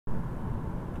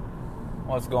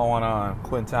What's going on?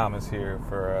 Quinn Thomas here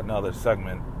for another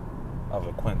segment of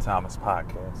the Quinn Thomas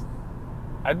podcast.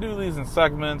 I do these in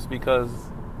segments because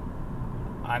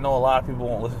I know a lot of people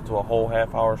won't listen to a whole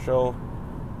half-hour show,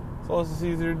 so it's just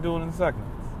easier to do it in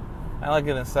segments. I like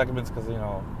it in segments because, there's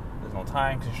no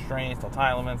time constraints, no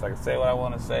time limits. I can say what I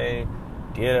want to say,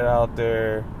 get it out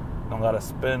there, don't got to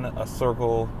spin a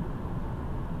circle,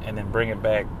 and then bring it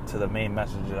back to the main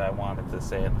message that I wanted to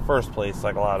say in the first place,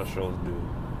 like a lot of shows do.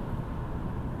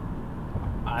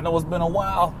 I know it's been a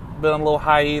while, been on a little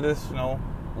hiatus,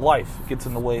 life gets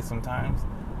in the way sometimes.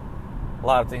 A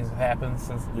lot of things have happened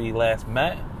since we last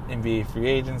met. NBA free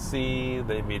agency,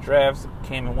 the NBA drafts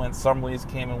came and went, summer leagues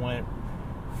came and went.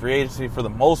 Free agency, for the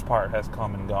most part, has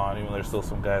come and gone, even though there's still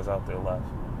some guys out there left.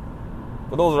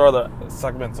 But those are other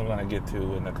segments I'm going to get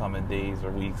to in the coming days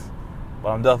or weeks.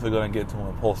 But I'm definitely going to get to them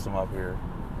and post them up here.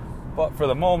 But for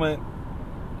the moment,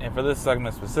 and for this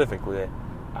segment specifically,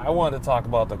 I wanted to talk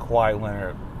about the Kawhi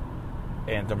Leonard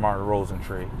and Demar Derozan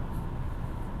trade.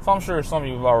 So I'm sure some of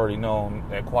you have already known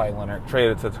that Kawhi Leonard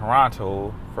traded to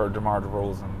Toronto for Demar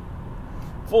Derozan.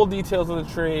 Full details of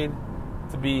the trade,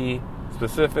 to be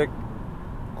specific: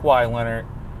 Kawhi Leonard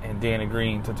and Danny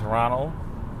Green to Toronto,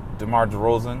 Demar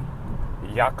Derozan,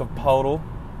 Jakob Poeltl,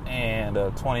 and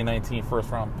a 2019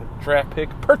 first-round draft pick,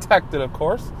 protected, of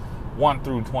course, 1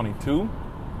 through 22.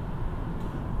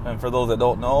 And for those that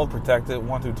don't know, protected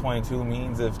 1 through 22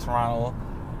 means if Toronto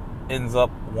ends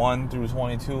up 1 through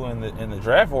 22 in the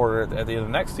draft order at the end of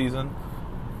the next season,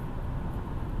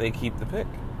 they keep the pick.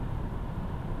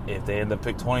 If they end up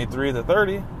pick 23 to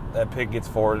 30, that pick gets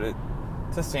forwarded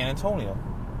to San Antonio.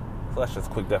 So that's just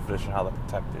a quick definition of how the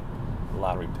protected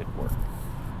lottery pick works.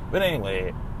 But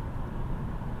anyway,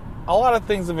 a lot of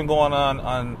things have been going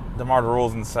on DeMar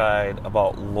DeRozan's side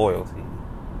about loyalty.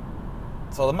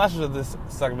 So the message of this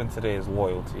segment today is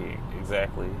loyalty.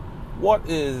 Exactly. What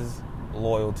is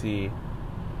loyalty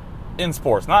in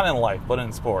sports? Not in life, but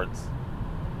in sports.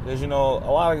 Because, a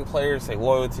lot of players say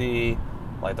loyalty,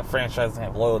 like the franchise doesn't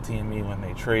have loyalty in me when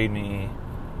they trade me.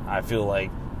 I feel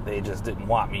like they just didn't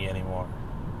want me anymore.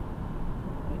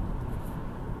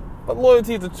 But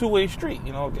loyalty is a two-way street.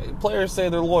 Players say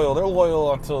they're loyal. They're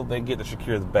loyal until they get to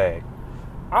secure the bag.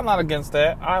 I'm not against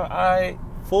that. I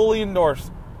fully endorse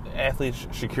athletes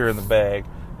securing the bag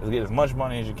is get as much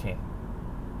money as you can.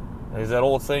 There's that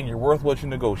old saying, you're worth what you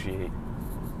negotiate.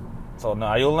 So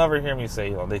no, you'll never hear me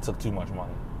say, they took too much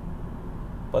money.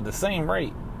 But at the same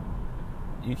rate,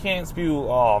 you can't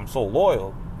spew, I'm so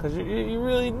loyal. Because you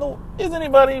really know, is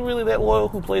anybody really that loyal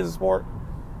who plays the sport?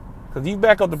 Because you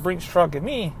back up the Brinks truck at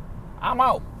me, I'm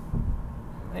out.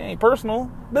 It ain't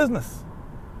personal, business.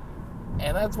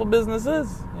 And that's what business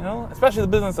is, especially the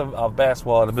business of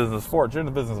basketball and the business of sports. You're in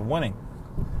the business of winning.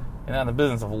 You're not in the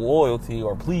business of loyalty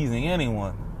or pleasing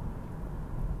anyone.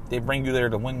 They bring you there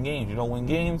to win games. You don't win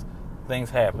games, things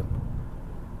happen.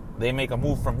 They make a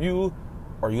move from you,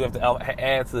 or you have to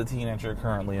add to the team that you're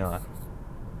currently on.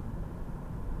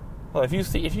 Well, if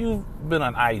you've been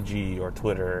on IG or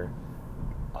Twitter,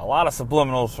 a lot of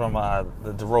subliminals from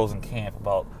the DeRozan camp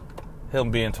about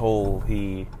him being told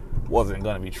he wasn't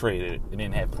going to be traded and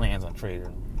didn't have plans on trading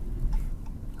him.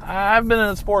 I've been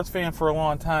a sports fan for a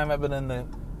long time. I've been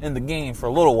in the game for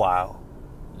a little while.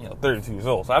 32 years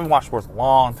old. So I've watched sports a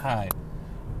long time.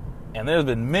 And there's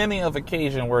been many of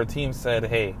occasions where a team said,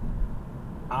 hey,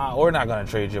 we're not going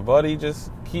to trade you, buddy.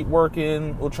 Just keep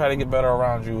working. We'll try to get better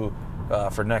around you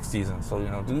for next season. So,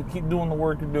 keep doing the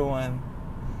work you're doing.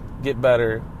 Get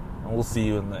better. And we'll see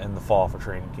you in the fall for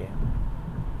training camp.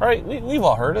 Right? We've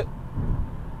all heard it.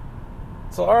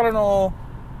 So I don't know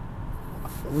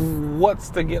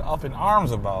what's to get up in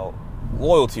arms about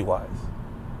loyalty-wise.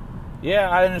 Yeah,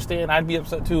 I understand. I'd be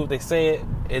upset too if they say it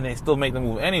and they still make the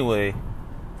move anyway.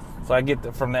 So I get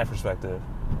that from that perspective.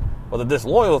 But the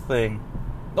disloyal thing,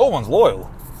 no one's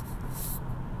loyal.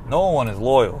 No one is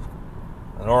loyal.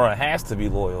 Nor has to be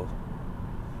loyal.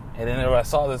 And then I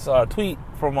saw this tweet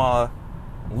from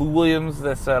Lou Williams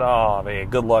that said, oh man,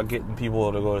 good luck getting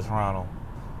people to go to Toronto.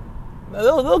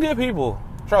 They'll get people.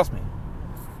 Trust me.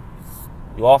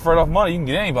 You offer enough money, you can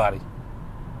get anybody.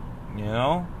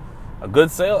 A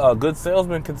good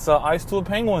salesman can sell ice to a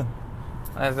penguin.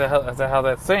 That's how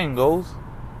that saying goes.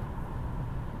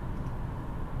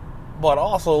 But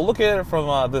also, look at it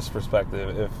from this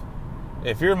perspective.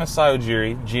 If you're Masai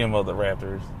Ujiri, GM of the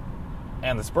Raptors,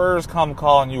 and the Spurs come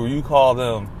calling you or you call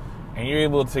them, and you're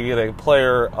able to get a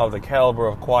player of the caliber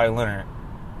of Kawhi Leonard,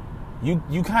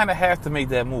 you kind of have to make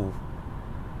that move.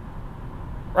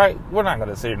 Right? We're not going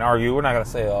to sit here and argue. We're not going to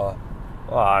say,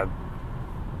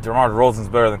 DeMar DeRozan's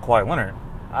better than Kawhi Leonard.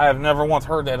 I have never once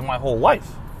heard that in my whole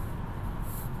life.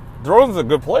 DeRozan's a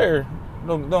good player.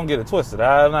 Don't get it twisted.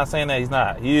 I'm not saying that he's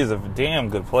not. He is a damn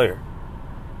good player.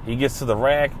 He gets to the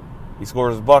rack. He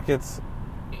scores buckets.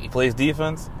 He plays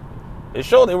defense. It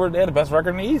showed they had the best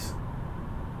record in the East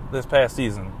this past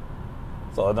season.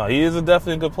 So, no, he is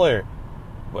definitely a good player.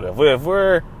 But if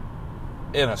we're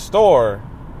in a store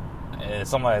and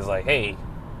somebody's like, hey,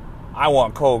 I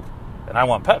want Coke and I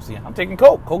want Pepsi, I'm taking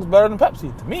Coke. Coke's better than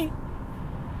Pepsi to me.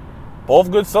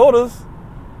 Both good sodas,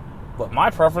 but my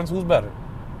preference, who's better?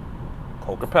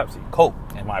 Coke or Pepsi? Coke,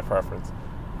 in my preference.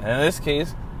 And in this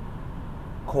case,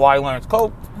 Kawhi Leonard's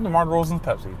Coke and DeMar DeRozan's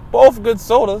Pepsi. Both good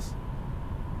sodas,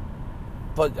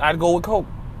 but I'd go with Coke.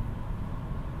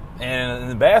 And in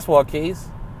the basketball case,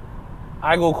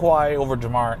 I go Kawhi over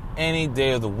DeMar any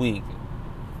day of the week.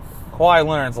 Kawhi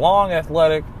Leonard's long,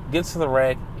 athletic, gets to the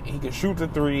rack, he can shoot the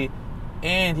three,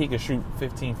 and he can shoot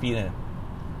 15 feet in.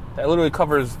 That literally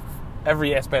covers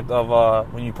every aspect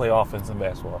of when you play offense in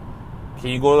basketball. Can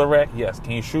you go to the rack? Yes.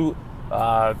 Can you shoot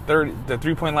the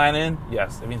three-point line in?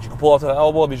 Yes. It means you can pull out to the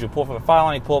elbow. It means you can pull from the foul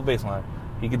line. You can pull up baseline.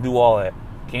 He can do all that.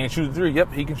 Can he shoot the three?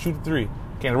 Yep, he can shoot the three.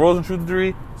 Can DeRozan shoot the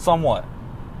three? Somewhat.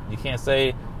 You can't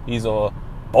say he's a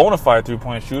bona fide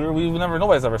three-point shooter.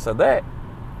 Nobody's ever said that.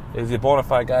 Is he a bona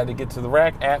fide guy to get to the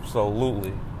rack?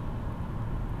 Absolutely.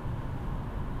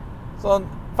 So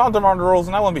if I'm DeMar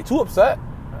DeRozan, I wouldn't be too upset.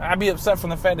 I'd be upset from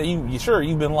the fact that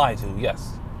you've been lied to.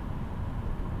 Yes.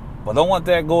 But don't let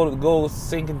that go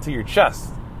sink into your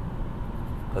chest.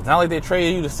 Because not like they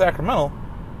traded you to Sacramento,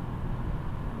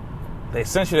 they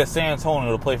sent you to San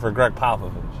Antonio to play for Greg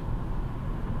Popovich.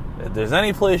 If there's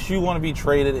any place you want to be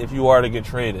traded, if you are to get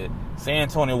traded, San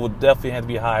Antonio would definitely have to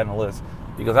be high on the list.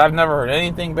 Because I've never heard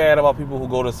anything bad about people who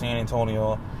go to San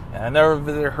Antonio, and I've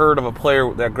never heard of a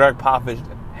player that Greg Popovich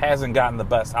hasn't gotten the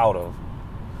best out of.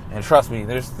 And trust me,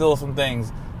 there's still some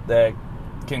things that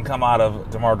can come out of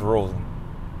DeMar DeRozan.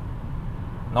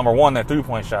 Number one, that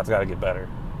three-point shot's got to get better.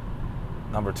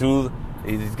 Number two,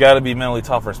 he's got to be mentally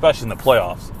tougher, especially in the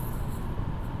playoffs.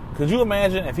 Could you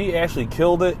imagine if he actually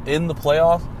killed it in the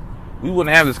playoffs? We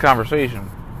wouldn't have this conversation.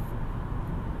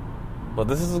 But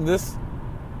this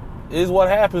is what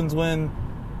happens when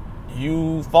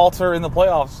you falter in the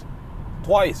playoffs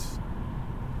twice.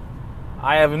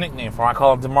 I have a nickname for him. I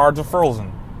call him DeMar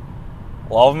DeFrozen.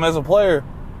 Love him as a player.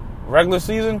 Regular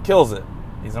season, kills it.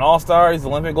 He's an all-star. He's an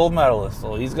Olympic gold medalist.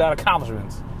 So he's got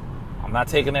accomplishments. I'm not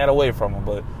taking that away from him.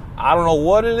 But I don't know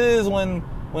what it is when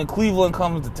Cleveland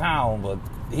comes to town. But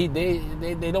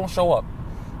they don't show up.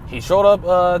 He showed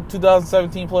up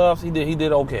 2017 playoffs. He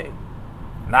did okay.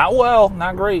 Not well.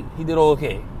 Not great. He did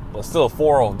okay. But still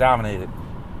 4-0. Dominated.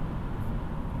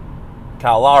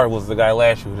 Kyle Lowry was the guy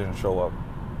last year who didn't show up.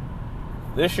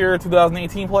 This year,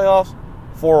 2018 playoffs,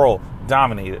 4-0.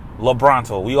 Dominated.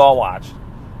 LeBronto. We all watched.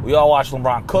 We all watched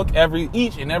LeBron cook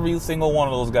each and every single one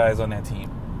of those guys on that team.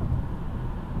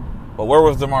 But where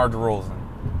was DeMar DeRozan?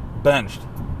 Benched.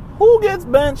 Who gets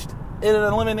benched in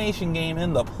an elimination game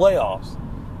in the playoffs?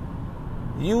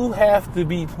 You have to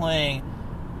be playing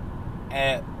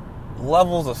at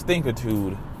levels of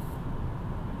stinkitude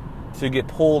to get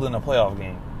pulled in a playoff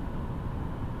game.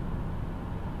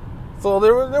 So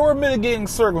there were mitigating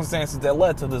circumstances that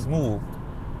led to this move.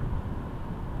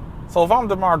 So if I'm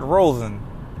DeMar DeRozan,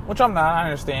 which I'm not, I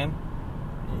understand,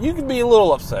 you could be a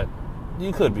little upset.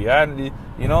 You could be.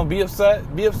 Be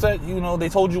upset. Be upset, they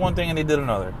told you one thing and they did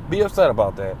another. Be upset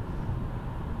about that.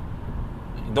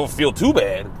 Don't feel too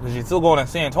bad because you're still going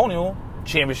to San Antonio,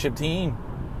 championship team.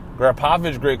 Greg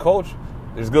Popovich, great coach.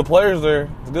 There's good players there.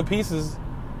 There's good pieces.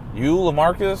 You,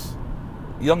 LaMarcus,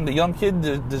 the young kid,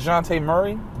 DeJounte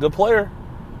Murray, good player.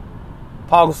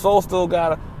 Paul Gasol still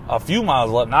got a few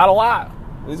miles left. Not a lot.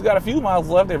 He's got a few miles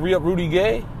left. They re-up Rudy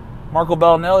Gay. Marco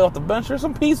Bellinelli off the bench. There's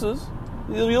some pieces.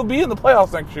 You'll be in the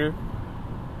playoffs next year.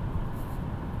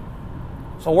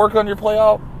 So work on your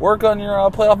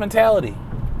playoff mentality.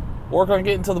 Work on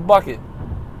getting to the bucket.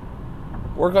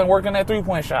 Work on that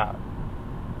three-point shot.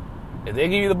 If they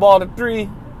give you the ball to three,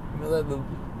 let them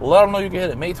know you can hit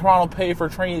it. Make Toronto pay for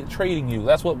trading you.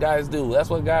 That's what guys do. That's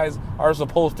what guys are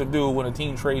supposed to do when a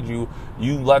team trades you.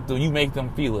 You make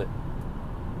them feel it.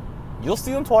 You'll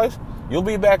see them twice. You'll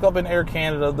be back up in Air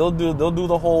Canada. They'll do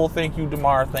the whole thank you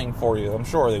DeMar thing for you. I'm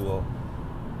sure they will.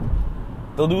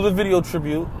 They'll do the video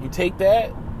tribute. You take that,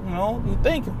 you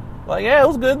think like, yeah, it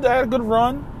was good. I had a good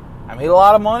run. I made a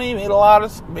lot of money. Made a lot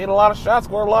of shots.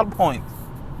 Scored a lot of points.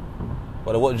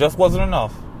 But it just wasn't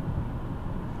enough.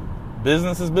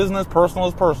 Business is business. Personal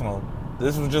is personal.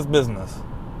 This was just business.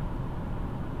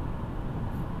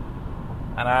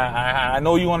 And I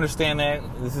know you understand that.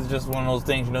 This is just one of those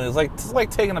things, it's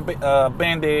like taking a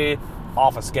Band-Aid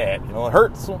off a scab. It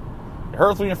hurts, It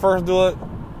hurts when you first do it,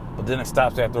 but then it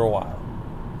stops after a while.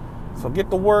 So get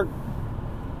to work,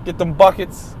 get them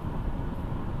buckets,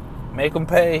 make them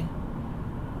pay,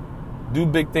 do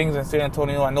big things in San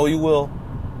Antonio. I know you will.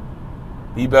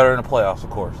 Be better in the playoffs, of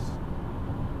course.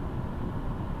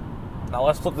 Now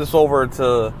let's flip this over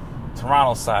to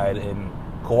Toronto's side and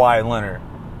Kawhi Leonard.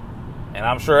 And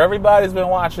I'm sure everybody's been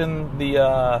watching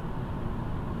the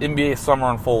NBA summer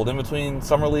unfold in between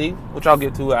Summer League, which I'll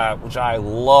get to, which I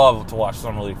love to watch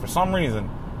Summer League. For some reason,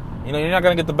 you know, you're not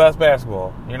going to get the best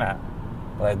basketball. You're not.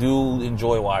 But I do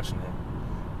enjoy watching it.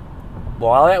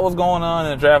 While that was going on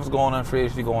and the draft was going on, free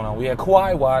agency going on, we had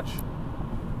Kawhi watch.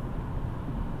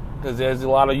 Because there's a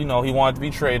lot of, you know, he wanted to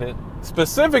be traded.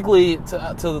 Specifically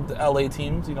to the LA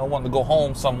teams, you know, wanting to go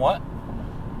home somewhat.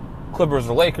 Clippers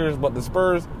or Lakers, but the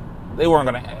Spurs, they weren't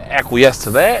going to acquiesce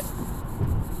to that.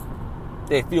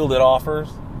 They fielded offers.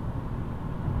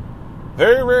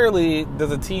 Very rarely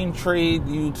does a team trade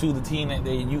you to the team that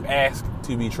you ask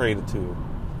to be traded to.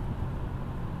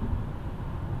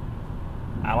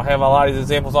 I don't have a lot of these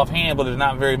examples offhand, but there's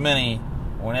not very many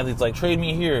when athletes like, trade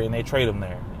me here, and they trade them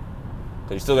there.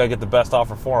 Because you still got to get the best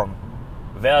offer for them.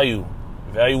 Value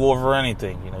over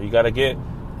anything. You know, you got to get at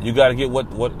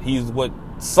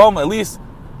least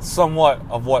somewhat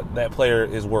of what that player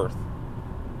is worth.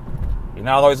 You're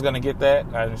not always going to get that.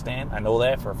 I understand. I know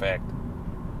that for a fact.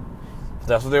 So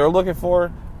that's what they were looking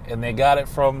for, and they got it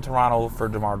from Toronto for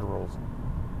Demar Derozan.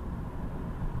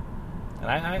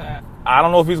 And I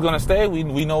don't know if he's going to stay.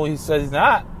 We know he said he's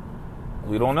not.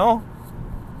 We don't know.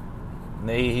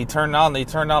 They turned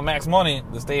down max money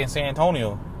to stay in San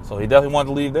Antonio, so he definitely wanted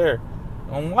to leave there.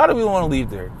 And why do we want to leave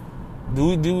there?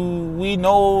 Do we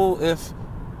know if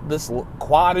this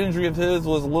quad injury of his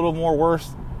was a little more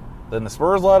worse than the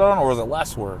Spurs let on, or was it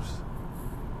less worse?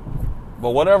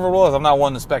 But whatever it was, I'm not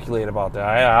one to speculate about that.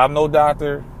 I'm no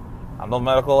doctor. I'm no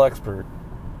medical expert.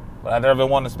 But I've never been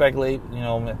one to speculate, you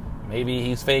know, maybe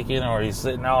he's faking or he's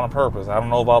sitting out on purpose. I don't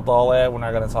know about all that. We're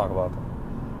not going to talk about that.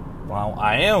 Well,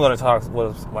 I am going to talk,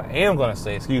 what I am going to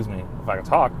say, excuse me, if I can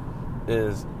talk,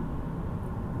 is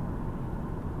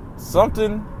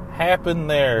something happened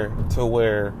there to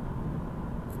where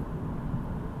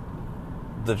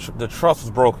the trust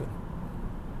was broken.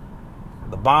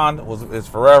 The bond is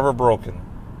forever broken.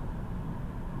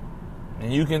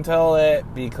 And you can tell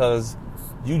that because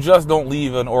you just don't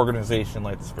leave an organization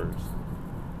like the Spurs.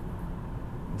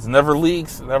 It's never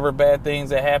leaks, never bad things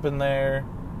that happen there.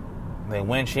 They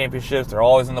win championships. They're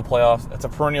always in the playoffs. It's a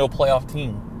perennial playoff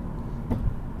team.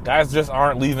 Guys just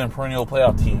aren't leaving perennial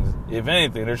playoff teams. If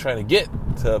anything, they're trying to get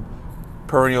to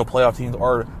perennial playoff teams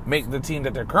or make the team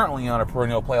that they're currently on a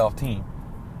perennial playoff team.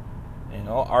 You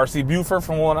know, R.C. Buford,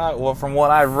 from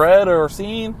what I've read or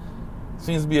seen,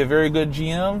 seems to be a very good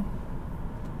GM.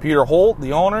 Peter Holt,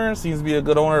 the owner, seems to be a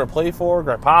good owner to play for.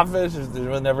 Greg Popovich, there's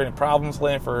really never any problems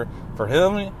playing for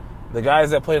him. The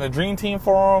guys that play in the dream team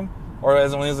for him, or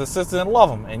as when he was an assistant, love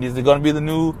him. And he's going to be the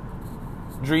new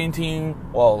dream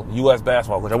team, well, U.S.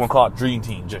 basketball, which I won't call it dream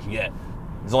team just yet.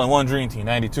 There's only one dream team,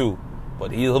 92.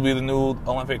 But he'll be the new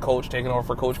Olympic coach taking over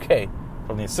for Coach K,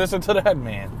 from the assistant to the head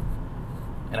man.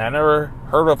 And I never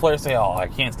heard of a player say, I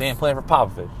can't stand playing for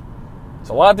Popovich.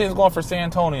 So a lot of things going for San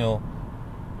Antonio.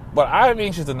 But I'm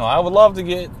anxious to know. I would love to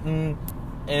get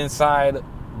inside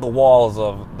the walls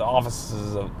of the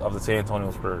offices of the San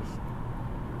Antonio Spurs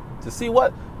to see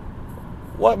what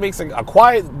makes a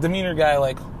quiet demeanor guy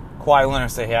like Kawhi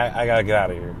Leonard say, hey, I got to get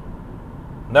out of here.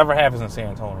 Never happens in San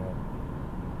Antonio.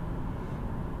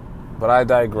 But I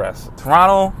digress.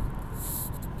 Toronto,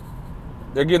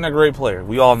 they're getting a great player.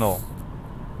 We all know.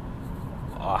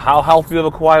 How healthy of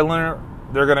a Kawhi Leonard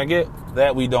they're going to get,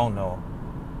 that we don't know.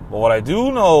 But what I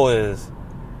do know is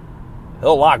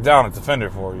he'll lock down a defender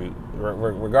for you,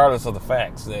 regardless of the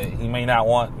facts that he may not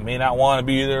want to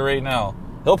be there right now.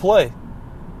 He'll play.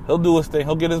 He'll do his thing.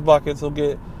 He'll get his buckets.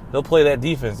 He'll play that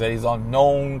defense that he's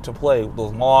known to play with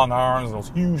those long arms and those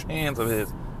huge hands of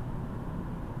his.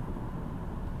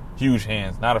 Huge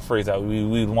hands. Not a phrase that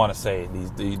we want to say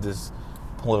in this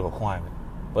political climate.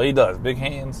 But he does. Big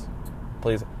hands.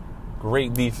 Plays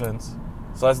great defense.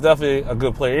 So that's definitely a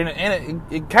good player. And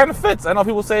it kind of fits. I know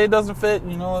people say it doesn't fit.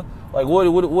 You know, like what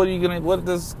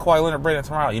does Kawhi Leonard bring to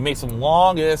Toronto? He makes some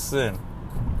longest sin.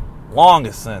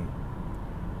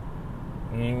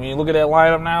 You look at that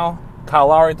lineup now. Kyle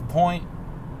Lowry at the point.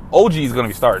 OG is going to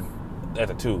be starting at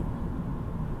the 2.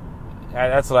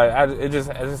 That's what it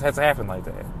just has to happen like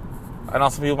that. I know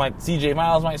some people CJ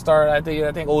Miles might start. I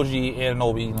think OG and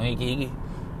Nobi. You know,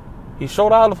 he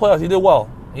showed out in the playoffs. He did well.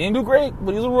 He didn't do great,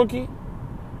 but he's a rookie.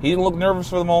 He didn't look nervous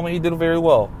for the moment. He did very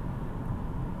well.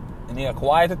 And he had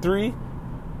Kawhi at the 3.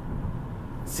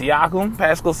 Siakam,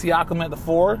 Pascal Siakam at the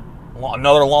 4.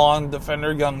 Another long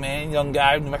defender, young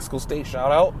guy, New Mexico State,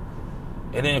 shout out.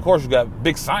 And then, of course, you got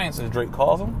Big Science, as Drake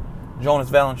calls him, Jonas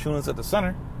Valanciunas at the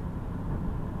center.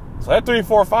 So that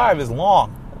 3-4-5 is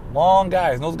long. Long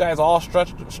guys. And those guys all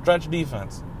stretch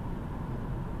defense.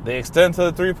 They extend to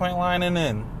the three-point line and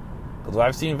in. Because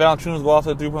I've seen Valanciunas go off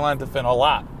to the three-point line to defend a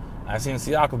lot. I've seen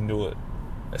Siakam do it.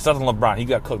 Except for LeBron. He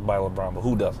got cooked by LeBron, but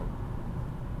who doesn't?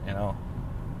 You know?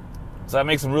 So that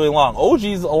makes him really long.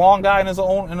 OG's a long guy in his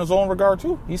own regard,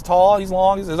 too. He's tall, he's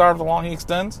long, his arms are long, he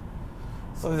extends.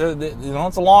 So,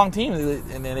 it's a long team,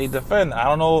 and they defend. I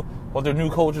don't know what their new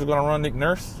coach is going to run, Nick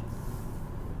Nurse.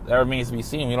 That remains to be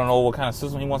seen. We don't know what kind of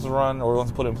system he wants to run or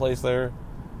wants to put in place there.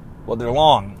 But they're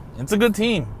long. It's a good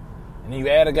team. And then you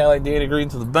add a guy like Danny Green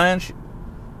to the bench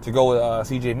to go with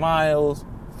C.J. Miles,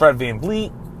 Fred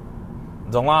VanVleet,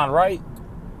 DeLon Wright.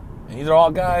 And these are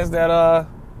all guys that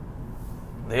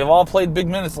they've all played big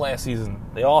minutes last season.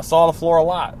 They all saw the floor a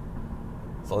lot.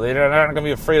 So they're not going to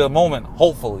be afraid of the moment,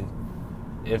 hopefully,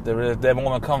 if that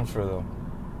moment comes for them.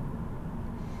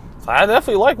 So I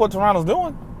definitely like what Toronto's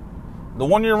doing. The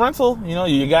 1-year rental,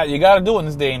 you got to do it in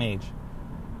this day and age.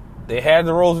 They had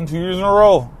DeRozan 2 years in a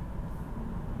row.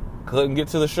 Couldn't get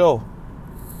to the show.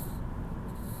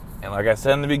 And like I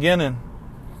said in the beginning,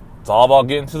 it's all about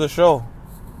getting to the show.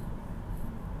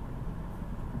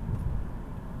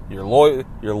 You're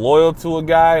loyal to a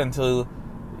guy until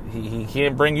he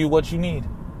can't bring you what you need.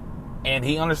 And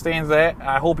he understands that.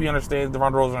 I hope he understands,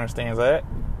 Demar Derozan understands that.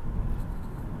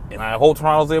 And I hope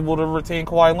Toronto's able to retain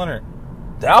Kawhi Leonard.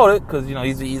 Doubt it, because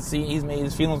he's made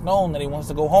his feelings known that he wants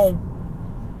to go home.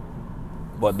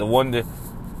 But a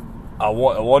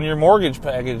 1-year mortgage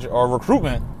package or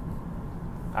recruitment,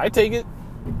 I take it.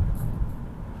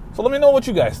 So let me know what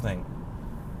you guys think.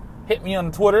 Hit me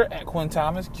on Twitter at Quinn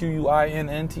Thomas,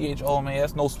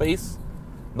 QuinnThomas, no space,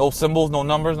 no symbols, no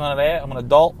numbers, none of that. I'm an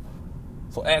adult.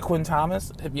 So at Quinn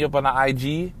Thomas, hit me up on the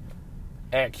IG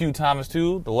at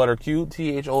QThomas2, the letter Q,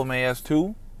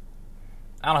 THOMAS2.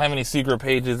 I don't have any secret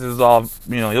pages. This is all,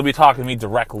 you'll be talking to me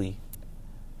directly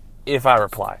if I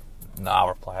reply. No, I'll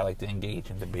reply. I like to engage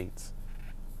in debates.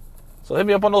 So hit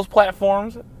me up on those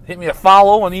platforms. Hit me a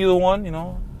follow on either one,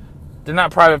 They're not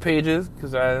private pages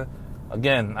because, I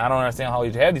don't understand how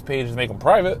you have these pages, make them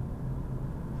private.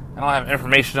 I don't have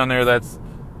information on there that's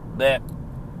that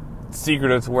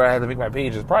secretive to where I had to make my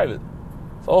pages private.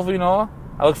 So hopefully, I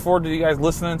look forward to you guys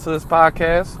listening to this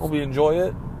podcast. Hope you enjoy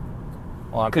it.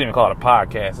 Well, I couldn't even call it a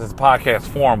podcast. It's a podcast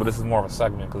form, but this is more of a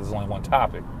segment because it's only one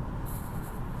topic.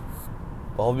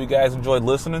 But I hope you guys enjoyed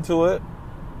listening to it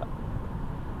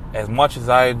as much as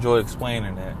I enjoyed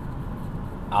explaining it.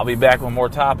 I'll be back with more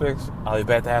topics. I'll be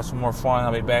back to have some more fun.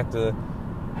 I'll be back to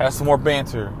have some more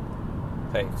banter.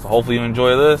 Okay, so hopefully you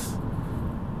enjoy this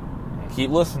and keep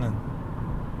listening.